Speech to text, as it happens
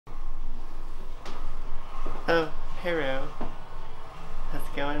Oh, hello. How's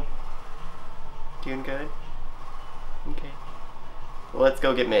it going? Doing good? Okay. Well, let's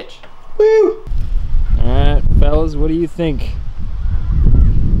go get Mitch. Woo! Alright, fellas, what do you think?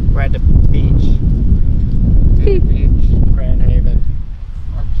 We're at the beach. Grand Haven.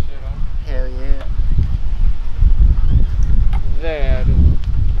 Hell yeah. Dad.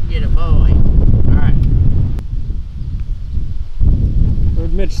 Get a boy. Alright.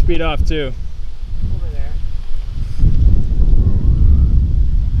 Where'd Mitch speed off to? Over there.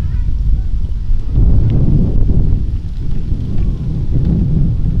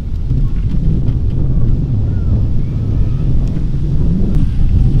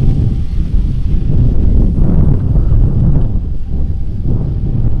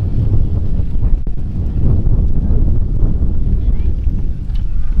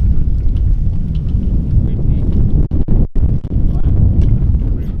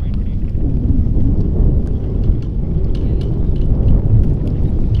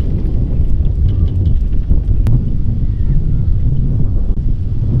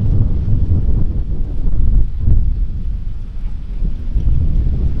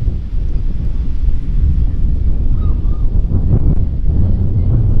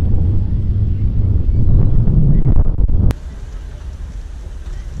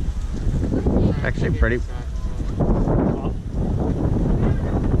 Actually pretty.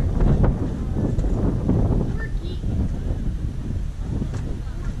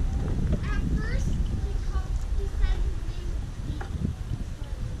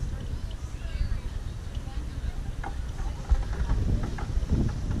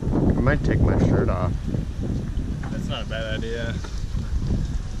 I might take my shirt off. That's not a bad idea.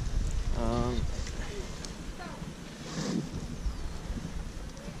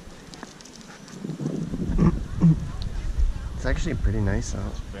 It's actually pretty nice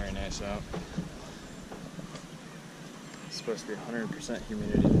out. It's very nice out. It's supposed to be 100%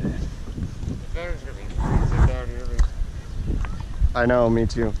 humidity today. I know, me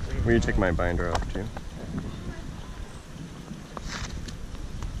too. Will you take my binder off too?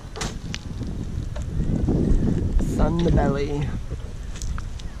 Sun the belly.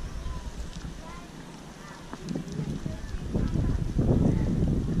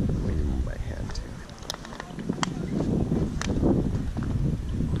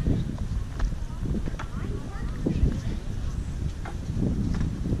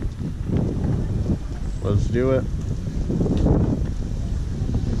 Let's do it.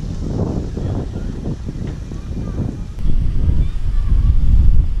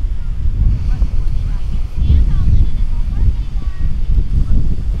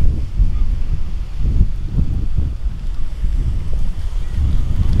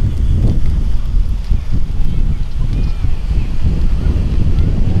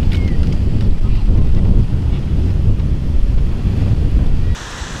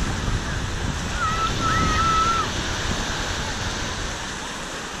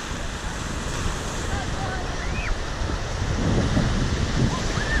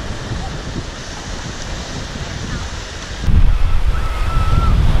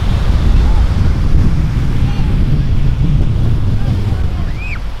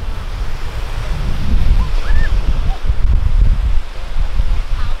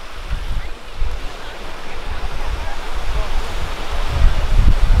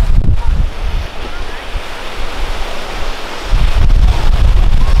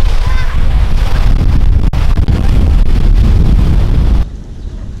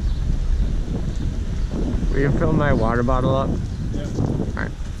 Will you fill my water bottle up? Yeah.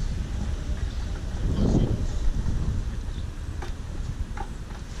 Alright.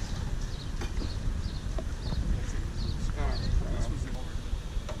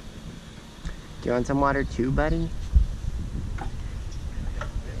 Do you want some water too, buddy?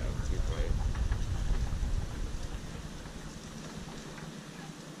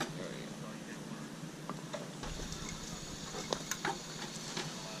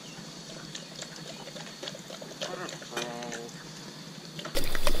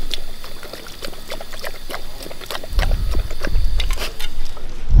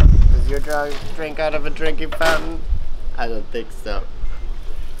 Does your dog drink out of a drinking fountain? I don't think so.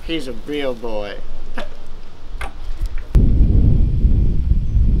 He's a real boy.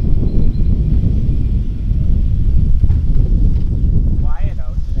 Quiet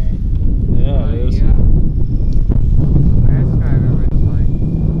out today. Yeah, it is. Yeah. Last time it was like.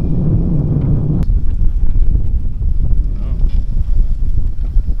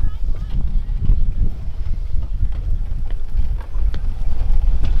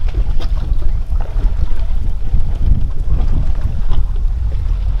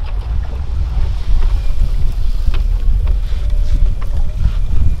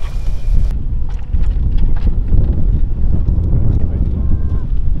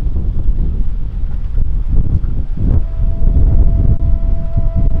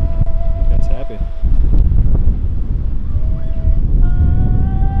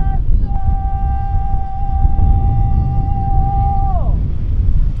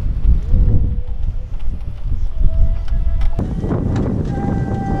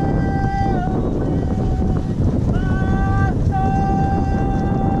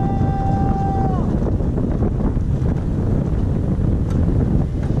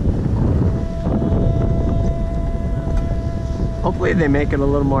 Hopefully they make it a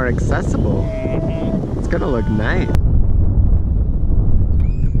little more accessible. It's gonna look nice.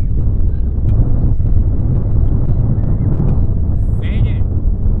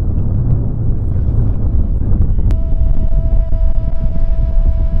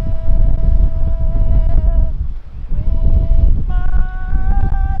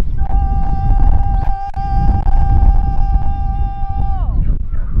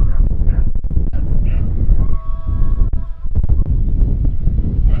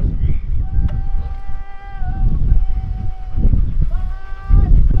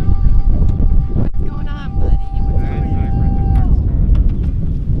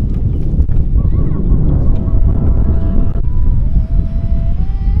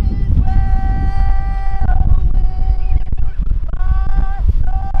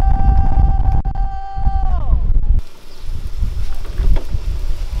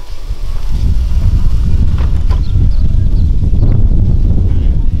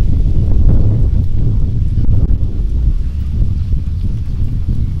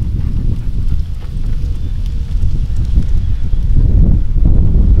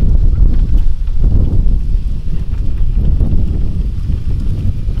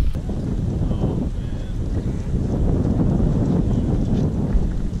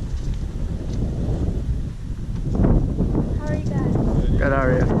 Good, how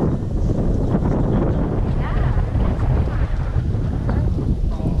are you?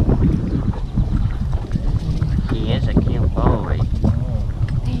 He is a cute boy.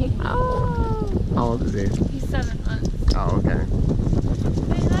 Oh. How old is he? He's 7 months. Oh, okay.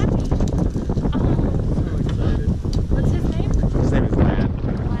 Very happy. Oh. What's his name? His name is Lad.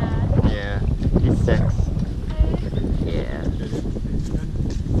 Lad. Yeah, he's 6. Okay. Yeah.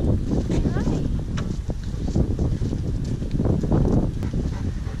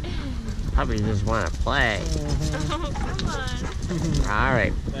 Probably just want to play. Oh, come on.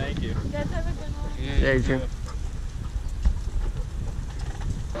 Alright. Thank you. You guys have a good one. Yeah, you too.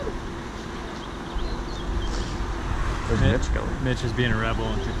 Where's Mitch going? Mitch is being a rebel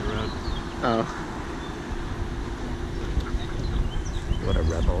and took the road. Oh. What a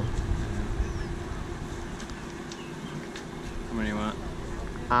rebel. How many you want?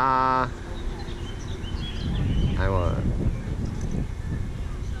 I want...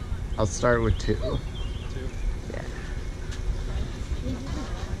 I'll start with 2. 2? Yeah.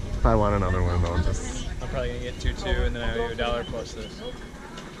 If I want another one, I'll just... I'm probably gonna get 2 and then I owe you $1 plus this.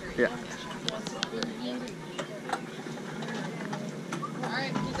 Yeah.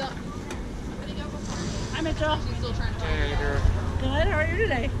 Alright, he's up. Hi, Mitchell. She's still trying to Hey, girl. Good. How are you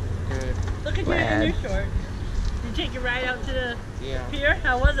today? Good. Look at you in your short. You take your ride out to the pier?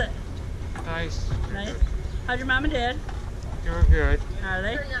 How was it? Nice. Nice. How'd your mom and dad? You're good. Are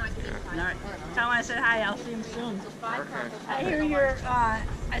they? Alright. Tell them I said hi. I'll see them soon. Okay. I hear you're, I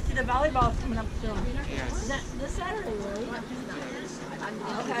see the volleyball's coming up soon. Yes. Is that this Saturday, right?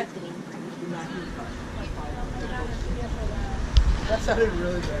 Okay. That sounded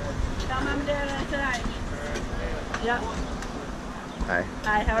really bad. Tell mom and dad I said hi. Yep. Hi.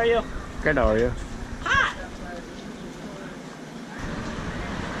 Hi, how are you? Good, how are you? Hot!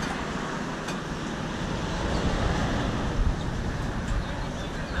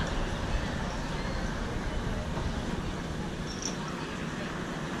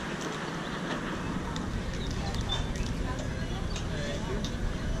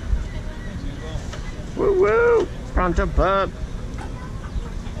 Woo woo! Pronto pup!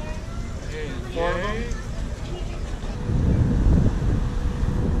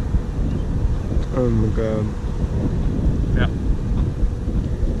 Oh my god. Yeah.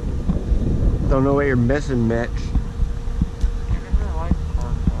 Don't know what you're missing, Mitch.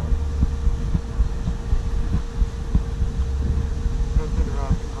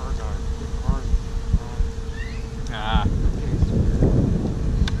 Ah.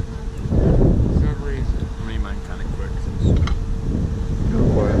 Good reason. I mean, mine kind of quick since. Go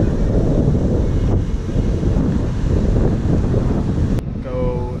for it.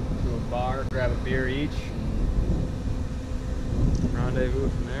 Go to a bar, grab a beer each. Rendezvous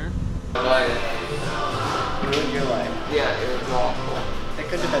from there. Ruined your life. Yeah, it was awful. It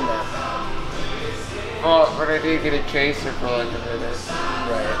couldn't have been that bad. Oh, but I did get a chaser for like a minute.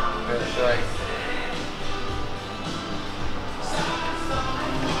 Right. That's right.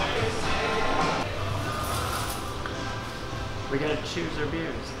 We gotta choose our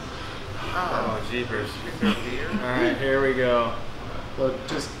beers. Oh, jeepers. Alright, here we go. Well,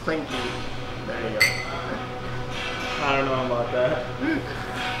 just clinky. There you go. I don't know about that. There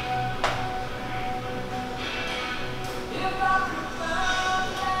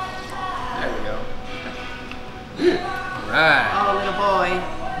we go. Alright. Oh, little boy.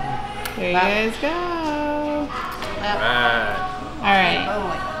 There you guys go. Alright.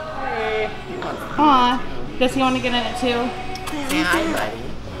 Alright. Aw. Does he want to get in it too? Say hi, buddy.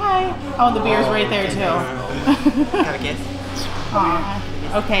 Hi. Oh, the beer's right there too. Have a kiss.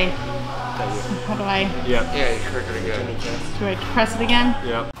 Aw. Okay. How do I? Yep. Yeah, you click it again. Do I press it again?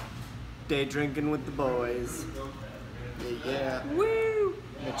 Yep. Day drinking with the boys. Yeah. Woo!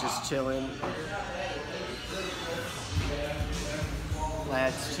 Mitch is chilling.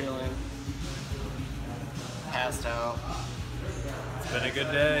 Lad's chilling. Passed out. It's been a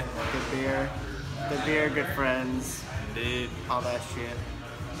good day. Good beer. Good beer, good friends. Indeed. All that shit.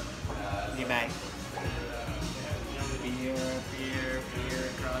 You may. Beer, beer, beer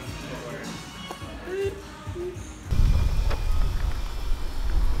across the board.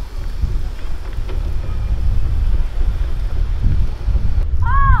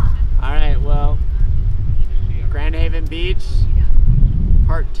 Alright, well, Grand Haven Beach,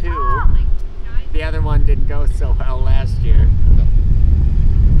 part 2. The other one didn't go so well last year.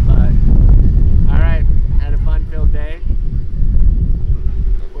 But, alright, had a fun-filled day.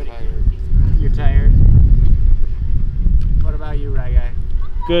 You're tired? What about you, Rai Guy?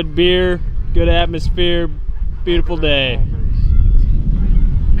 Good beer, good atmosphere, beautiful day.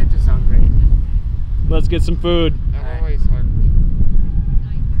 Mitch is hungry. Let's get some food. I'm always